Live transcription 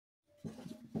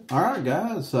All right,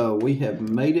 guys, so we have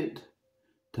made it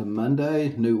to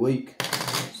Monday, new week.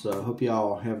 So I hope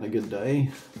y'all having a good day.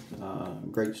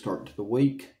 Great start to the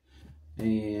week.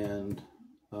 And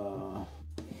I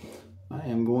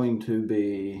am going to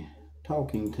be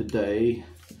talking today,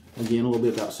 again, a little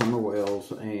bit about summer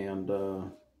whales and,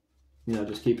 you know,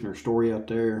 just keeping her story out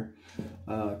there,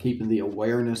 keeping the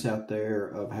awareness out there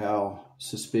of how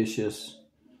suspicious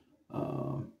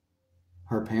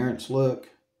her parents look.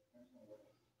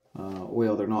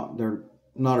 Well, they're not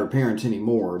her parents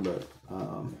anymore, but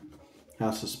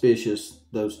how suspicious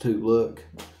those two look.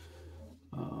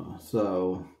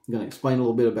 So I'm going to explain a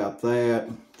little bit about that,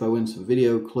 throw in some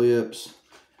video clips,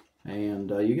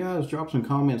 and you guys drop some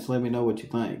comments, let me know what you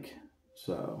think.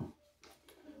 So,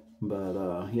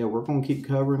 but yeah, we're going to keep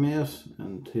covering this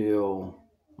until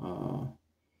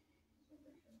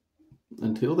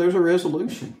there's a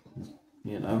resolution.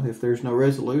 You know, if there's no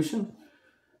resolution,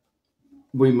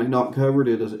 we may not cover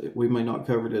it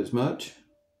as much,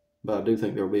 but I do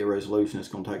think there will be a resolution. It's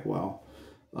going to take a while,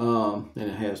 and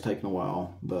it has taken a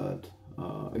while. But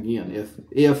again,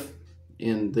 if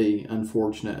in the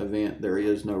unfortunate event there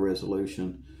is no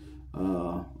resolution,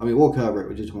 I mean, we'll cover it.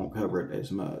 We just won't cover it as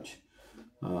much.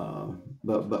 But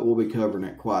we'll be covering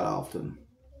it quite often,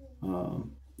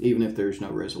 even if there's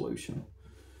no resolution.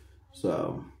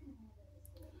 So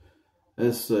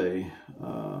let's see.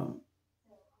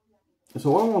 So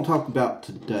what I want to talk about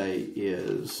today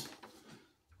is,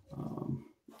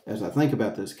 as I think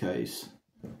about this case,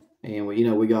 and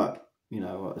we got,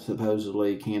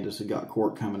 supposedly CANDUS had got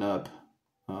court coming up.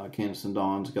 CANDUS and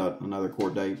Dawn's got another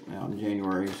court date out in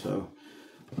January. So,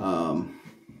 we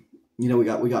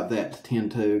got that to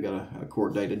 10-2, got a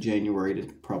court date of January to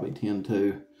probably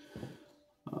 10-2.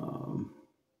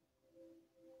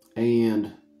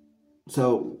 And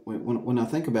so when I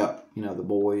think about, the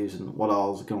boys and what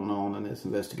all is going on in this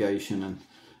investigation, and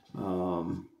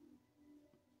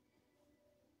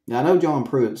now I know John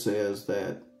Pruitt says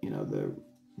that,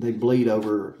 they bleed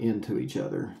over into each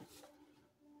other.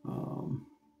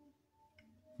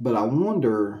 But I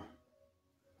wonder,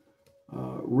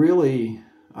 really,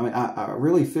 I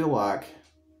really feel like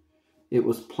it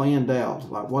was planned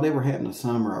out. Like whatever happened this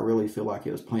summer, I really feel like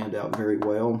it was planned out very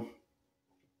well.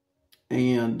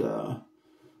 And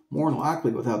more than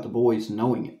likely without the boys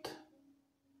knowing it.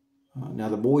 Now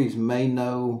the boys may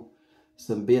know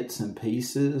some bits and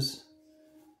pieces,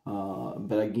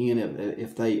 but again,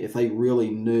 if they really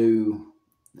knew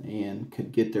and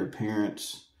could get their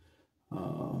parents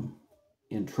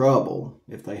in trouble,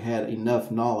 if they had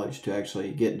enough knowledge to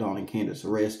actually get Dawn and CANDUS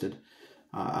arrested,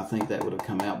 I think that would have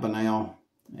come out by now,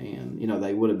 and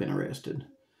they would have been arrested.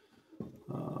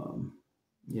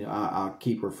 I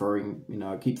keep referring,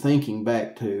 I keep thinking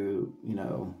back to,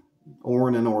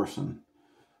 Orrin and Orson.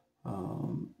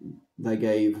 They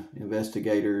gave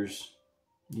investigators,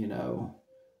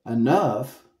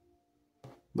 enough,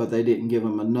 but they didn't give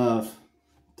them enough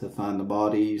to find the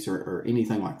bodies or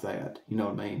anything like that. You know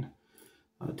what I mean?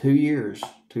 2 years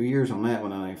on that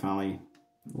one, and they finally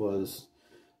was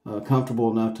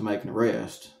comfortable enough to make an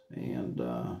arrest and,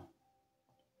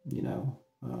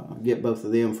 get both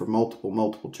of them for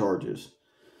multiple charges.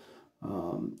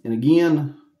 And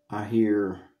again, I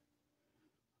hear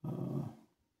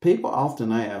people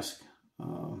often ask,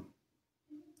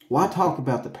 why talk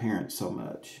about the parents so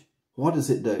much? What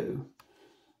does it do?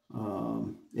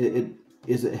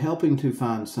 Is it helping to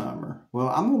find Summer? Well,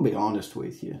 I'm going to be honest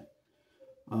with you.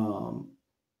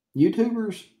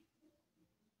 YouTubers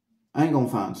ain't going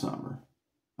to find Summer.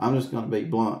 I'm just going to be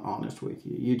blunt honest with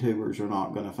you. YouTubers are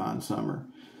not going to find Summer.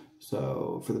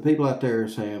 So for the people out there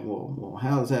saying, well,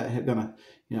 how is that going to,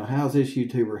 how's this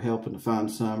YouTuber helping to find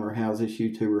Summer? How's this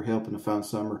YouTuber helping to find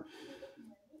Summer?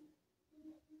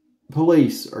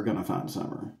 Police are going to find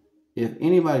Summer. If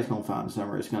anybody's going to find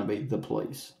Summer, it's going to be the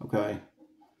police, okay?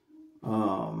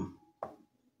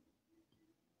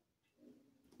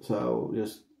 So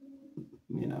just,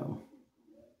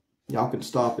 y'all can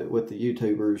stop it with the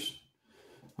YouTubers.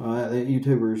 What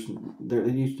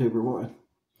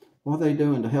are they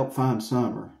doing to help find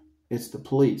Summer? It's the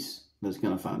police that's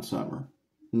going to find Summer,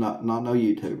 not no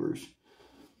YouTubers.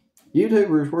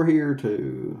 YouTubers, we're here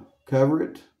to cover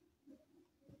it,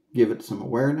 give it some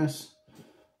awareness,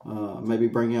 maybe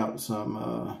bring out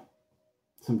some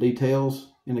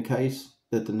details in the case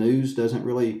that the news doesn't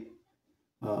really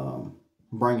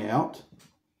bring out,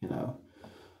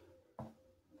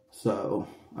 So,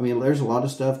 I mean, there's a lot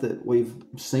of stuff that we've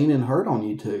seen and heard on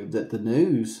YouTube that the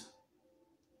news,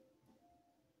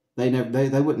 they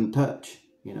wouldn't touch,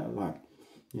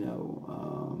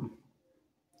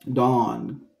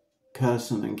 Dawn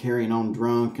cussing and carrying on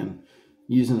drunk and,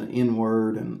 using the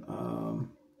N-word and,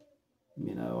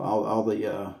 you know, all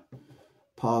the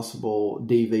possible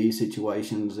DV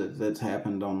situations that's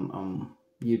happened on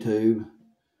YouTube.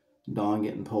 Don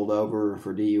getting pulled over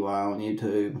for DUI on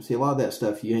YouTube. See, a lot of that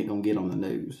stuff you ain't going to get on the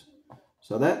news.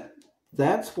 So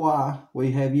that's why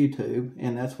we have YouTube,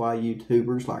 and that's why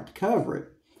YouTubers like to cover it.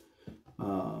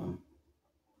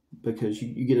 Because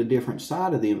you get a different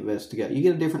side of the investigation. You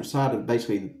get a different side of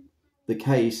basically the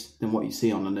case than what you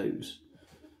see on the news.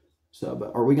 So,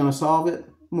 but are we going to solve it?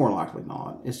 More likely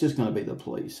not. It's just going to be the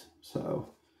police.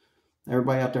 So,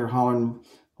 everybody out there hollering,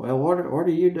 well, what are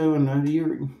you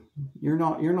doing? You're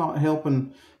not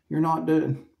helping. You're not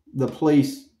doing. The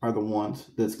police are the ones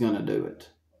that's going to do it.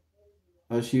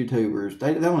 Us YouTubers,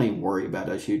 they don't even worry about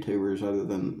us YouTubers other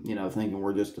than, you know, thinking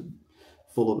we're just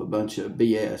full of a bunch of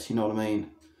BS. You know what I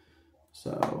mean?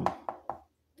 So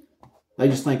they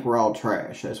just think we're all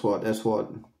trash. That's what a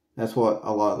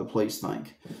lot of the police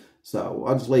think. So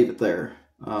I'll just leave it there.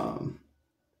 And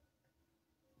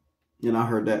I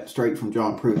heard that straight from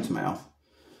John Pruitt's mouth.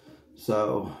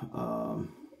 So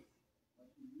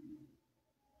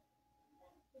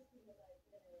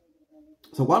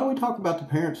so why do we talk about the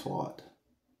parents a lot?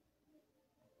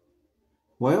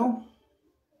 Well,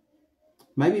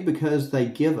 maybe because they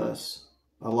give us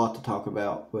a lot to talk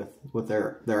about with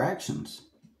their actions.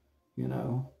 You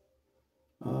know,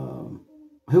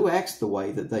 who acts the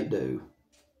way that they do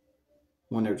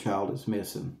when their child is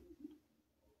missing?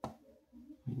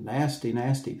 Nasty,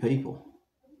 nasty people.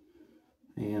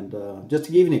 And just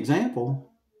to give you an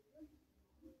example,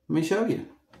 let me show you.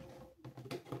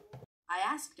 I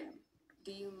asked him,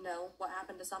 do you know what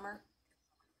happened to Summer?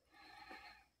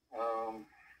 I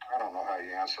don't know how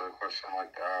you answer a question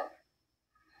like that.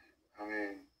 I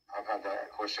mean, I've had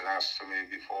that question asked to me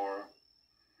before.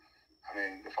 I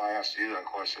mean, if I asked you that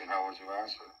question, how would you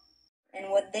answer? And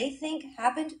what they think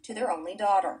happened to their only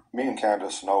daughter. Me and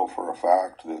CANDUS know for a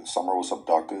fact that Summer was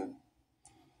abducted.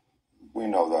 We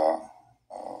know that,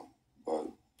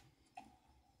 but...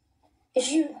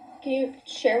 Can you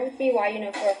share with me why you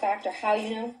know for a fact, or how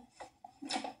you know?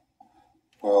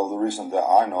 Well, the reason that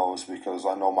I know is because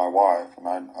I know my wife, and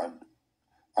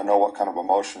I know what kind of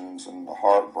emotions and the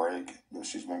heartbreak that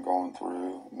she's been going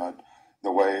through, and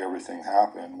the way everything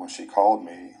happened when she called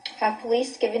me. Have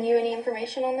police given you any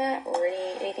information on that, or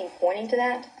anything pointing to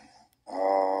that?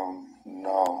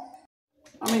 No.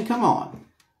 I mean, come on.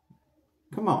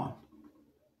 Come on.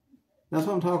 That's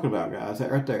what I'm talking about, guys.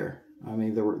 That right there. I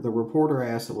mean, the reporter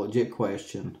asked a legit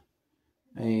question,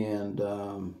 and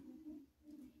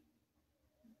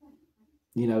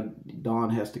you know, Don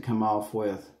has to come off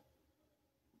with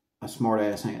a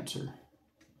smart-ass answer.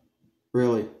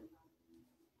 Really?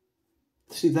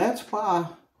 See, that's why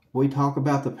we talk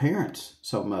about the parents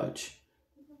so much.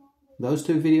 Those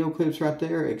two video clips right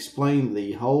there explain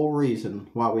the whole reason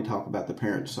why we talk about the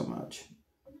parents so much.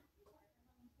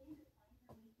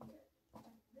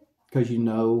 Because you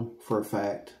know for a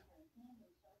fact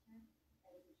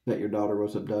that your daughter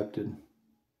was abducted.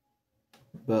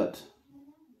 But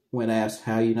when asked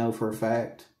how you know for a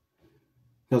fact,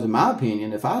 because in my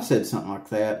opinion, if I said something like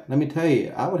that, let me tell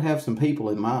you, I would have some people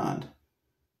in mind.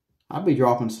 I'd be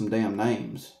dropping some damn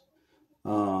names.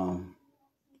 You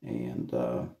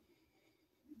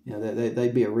know,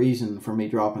 they'd be a reason for me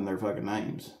dropping their fucking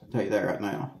names. I'll tell you that right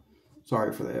now.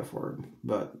 Sorry for the F word.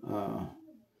 But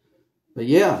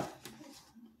yeah,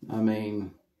 I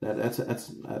mean, that's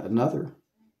another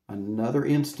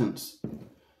instance.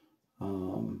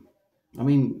 I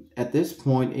mean, at this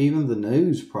point, even the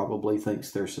news probably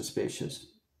thinks they're suspicious.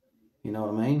 You know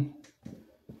what I mean?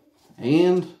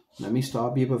 And let me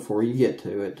stop you before you get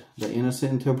to it. The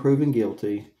innocent until proven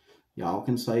guilty. Y'all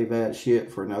can save that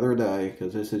shit for another day,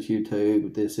 because this is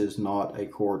YouTube. This is not a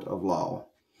court of law.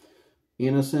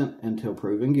 Innocent until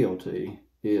proven guilty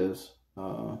is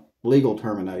legal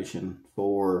termination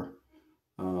for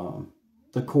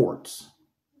the courts,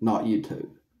 not YouTube.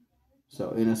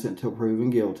 So innocent till proven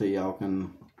guilty, y'all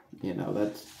can, you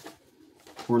know,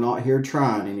 we're not here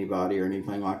trying anybody or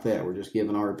anything like that. We're just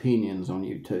giving our opinions on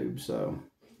YouTube. So,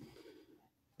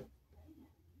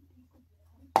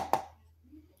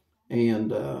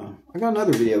 and I got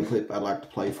another video clip I'd like to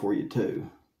play for you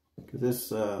too, because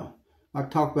this I can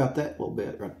talk about that a little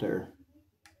bit right there.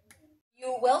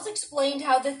 Wells explained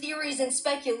how the theories and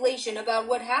speculation about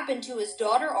what happened to his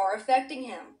daughter are affecting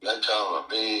him. They come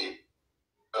to me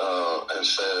and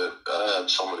said I had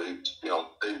somebody, you know,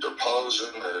 they deposed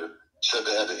him. They said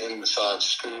they had the inside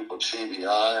scoop of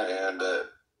TBI, and that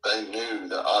they knew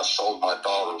that I sold my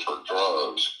daughter for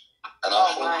drugs. And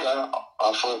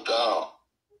I flipped out.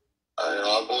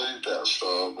 I believed that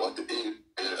stuff. Like,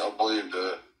 I believed that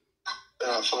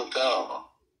got flipped out.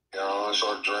 You know, I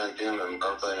started drinking and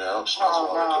everything else. That's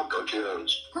why they took their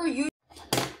kids. Per usual.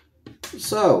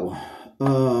 So,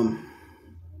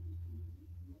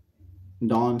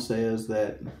 Dawn says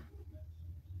that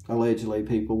allegedly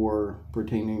people were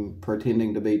pretending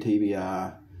to be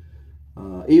TBI,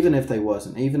 even if they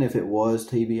wasn't, even if it was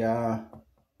TBI,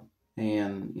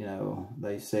 and you know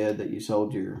they said that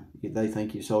they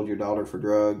think you sold your daughter for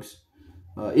drugs,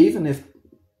 even if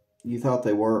you thought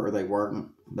they were or they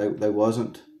weren't, they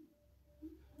wasn't.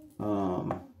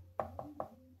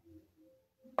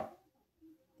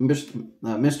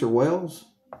 Mr. Wells,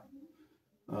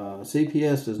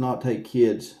 CPS does not take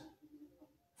kids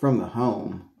from the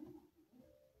home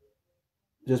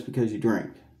just because you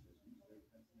drink.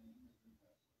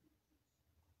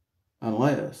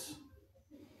 Unless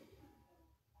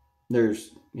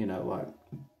there's, you know, like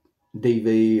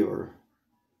DV or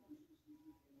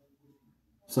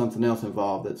something else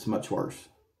involved that's much worse.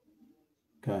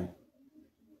 Okay.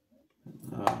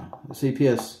 The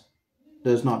CPS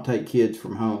does not take kids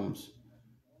from homes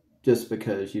just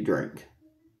because you drink.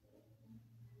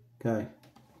 Okay.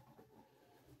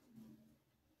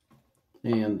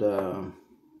 And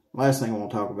last thing I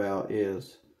want to talk about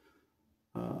is,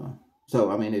 so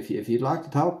I mean, if you'd like to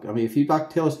talk, I mean, if you'd like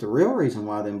to tell us the real reason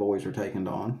why them boys are taking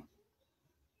Dawn,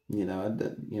 you're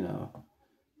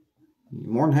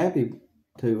more than happy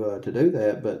to do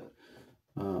that. But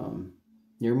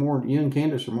you and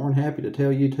Candace are more than happy to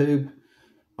tell YouTube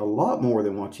a lot more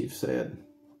than what you've said,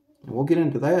 and we'll get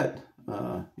into that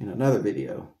in another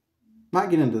video. Might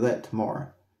get into that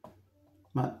tomorrow.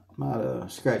 Might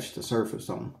scratch the surface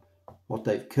on what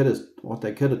they could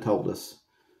have told us,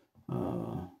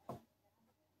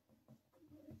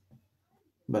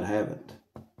 but haven't.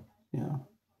 Yeah,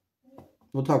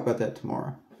 we'll talk about that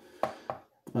tomorrow.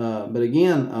 But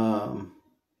again,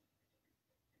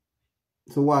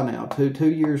 so why now?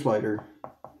 Two years later,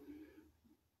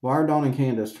 why are Dawn and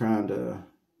Candace trying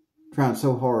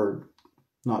so hard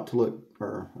not to look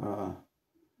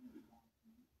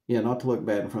not to look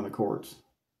bad in front of the courts?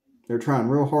 They're trying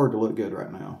real hard to look good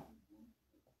right now.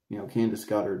 You know, Candace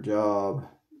got her job.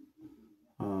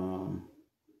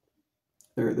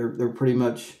 They're pretty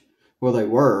much, well, they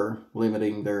were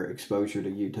limiting their exposure to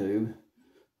YouTube.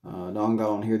 Dawn got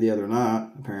on here the other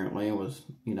night, apparently, and was,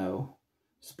 you know,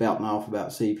 spouting off about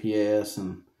CPS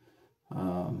and,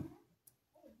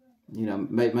 you know,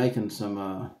 making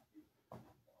some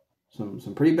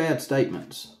pretty bad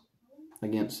statements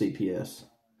against CPS.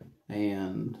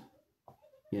 And,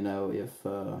 you know, if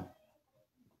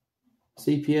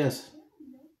CPS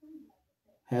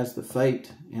has the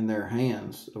fate in their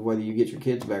hands of whether you get your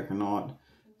kids back or not,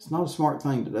 it's not a smart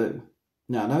thing to do.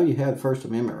 Now, I know you have the First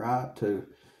Amendment right to,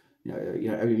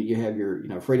 you have your, you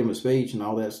know, freedom of speech and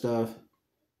all that stuff.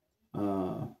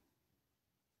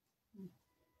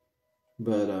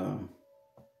 But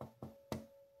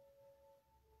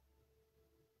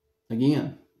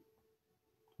again,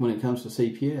 when it comes to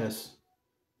CPS,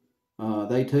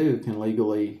 they too can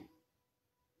legally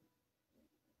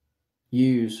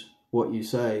use what you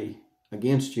say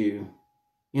against you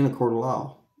in a court of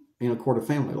law, in a court of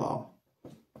family law.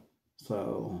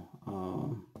 So,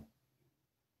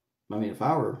 I mean, if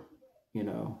I were, you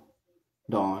know,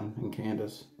 Dawn and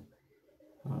Candace,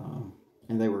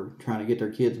 and they were trying to get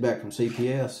their kids back from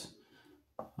CPS,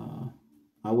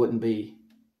 I wouldn't be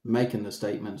making the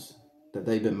statements that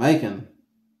they've been making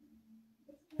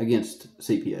against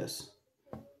CPS.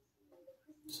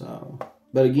 So,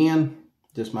 but again,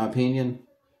 just my opinion,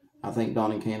 I think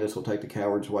Dawn and Candace will take the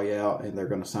coward's way out, and they're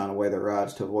going to sign away their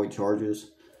rights to avoid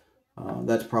charges.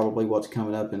 That's probably what's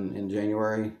coming up in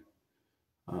January.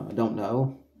 I don't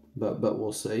know, but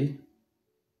we'll see.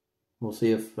 We'll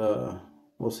see if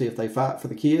they fight for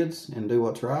the kids and do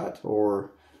what's right,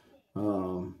 or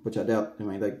which I doubt. I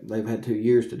mean, they've had 2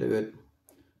 years to do it,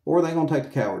 or they're going to take the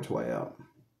coward's way out.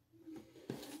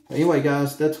 Anyway,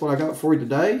 guys, that's what I got for you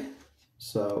today.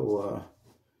 So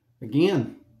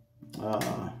again,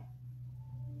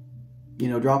 you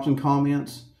know, drop some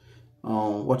comments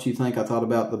on what you think I thought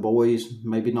about the boys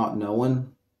maybe not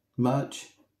knowing much.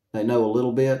 They know a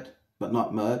little bit, but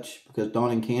not much, because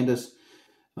Dawn and Candace,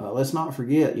 let's not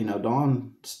forget, you know,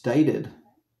 Dawn stated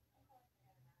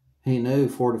he knew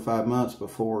 4 to 5 months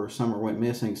before Summer went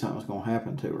missing something was going to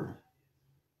happen to her.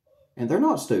 And they're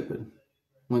not stupid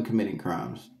when committing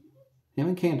crimes. Him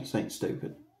and Candace ain't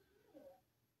stupid.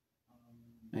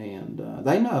 And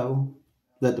they know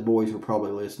that the boys were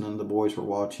probably listening, the boys were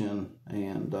watching,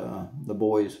 and the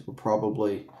boys were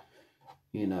probably,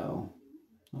 you know,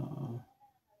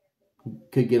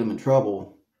 could get them in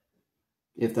trouble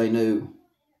if they knew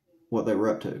what they were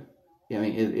up to I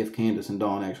mean, if Candace and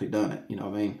Dawn actually done it, you know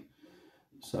what I mean?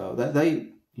 So that they,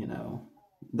 you know,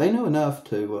 they knew enough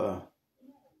to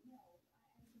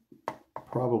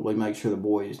probably make sure the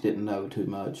boys didn't know too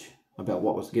much about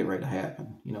what was getting ready to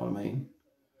happen. You know what I mean?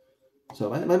 So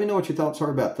let me know what your thoughts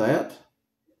are about that.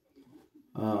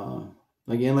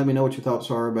 Again, let me know what your thoughts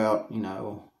are about,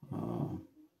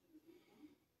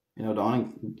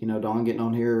 Dawn getting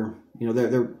on here,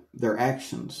 their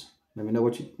actions. Let me know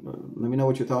what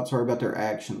your thoughts are about their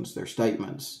actions, their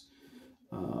statements.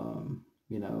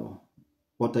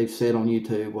 What they've said on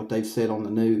YouTube, what they've said on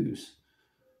the news.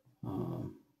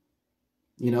 And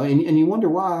you wonder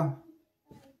why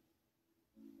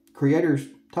creators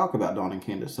talk about Dawn and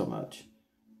Candace so much,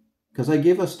 because they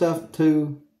give us stuff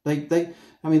to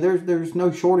there's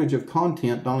no shortage of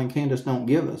content Dawn and Candace don't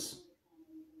give us.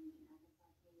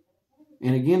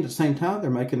 And again, at the same time, they're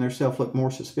making themselves look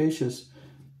more suspicious,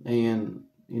 and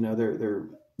they're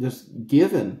just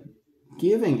giving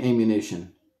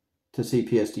ammunition to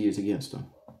CPS to use against them.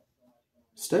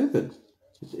 Stupid.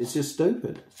 It's just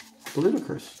stupid. It's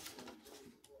ludicrous.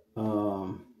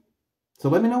 So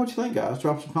let me know what you think, guys.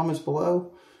 Drop some comments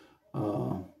below.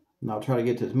 And I'll try to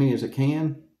get to as many as I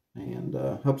can. And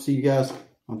hope to see you guys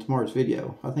on tomorrow's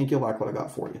video. I think you'll like what I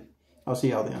got for you. I'll see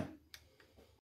y'all then.